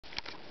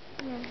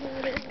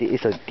There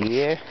is a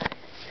deer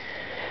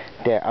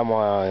that I'm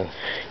gonna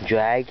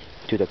drag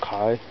to the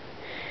car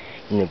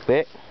in a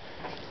bit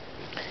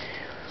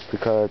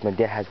because my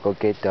dad has to go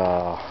get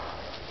the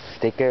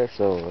sticker,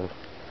 so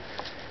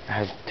I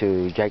have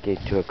to drag it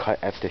to a car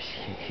after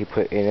he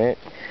put in it.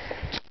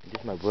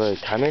 This is my brother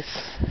Thomas.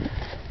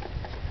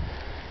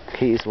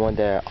 He is one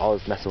that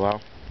always mess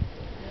around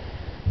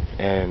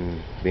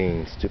and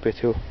being stupid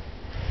too.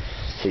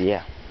 So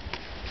yeah.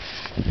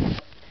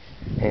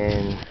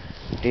 And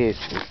this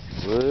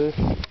is wood.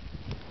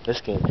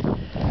 Just kidding.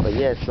 But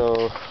yeah,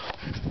 so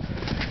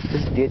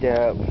this deer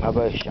that my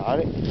brother shot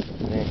it,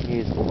 and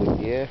he's over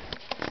there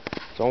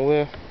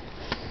somewhere.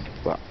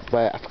 But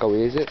I forgot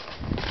where is it.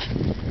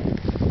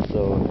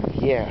 So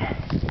yeah.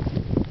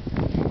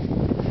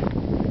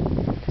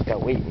 That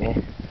wait,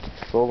 man.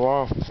 So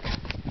long.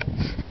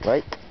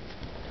 Right?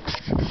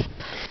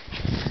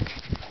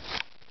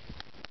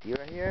 Deer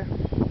right here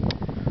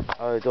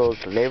are those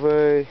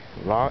liver,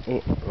 long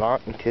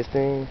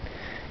intestine,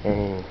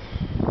 and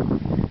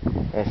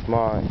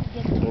small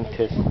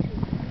intestine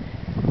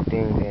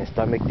and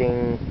stomach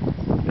thing,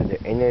 and the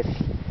anus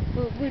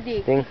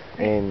thing,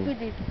 and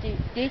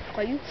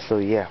so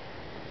yeah.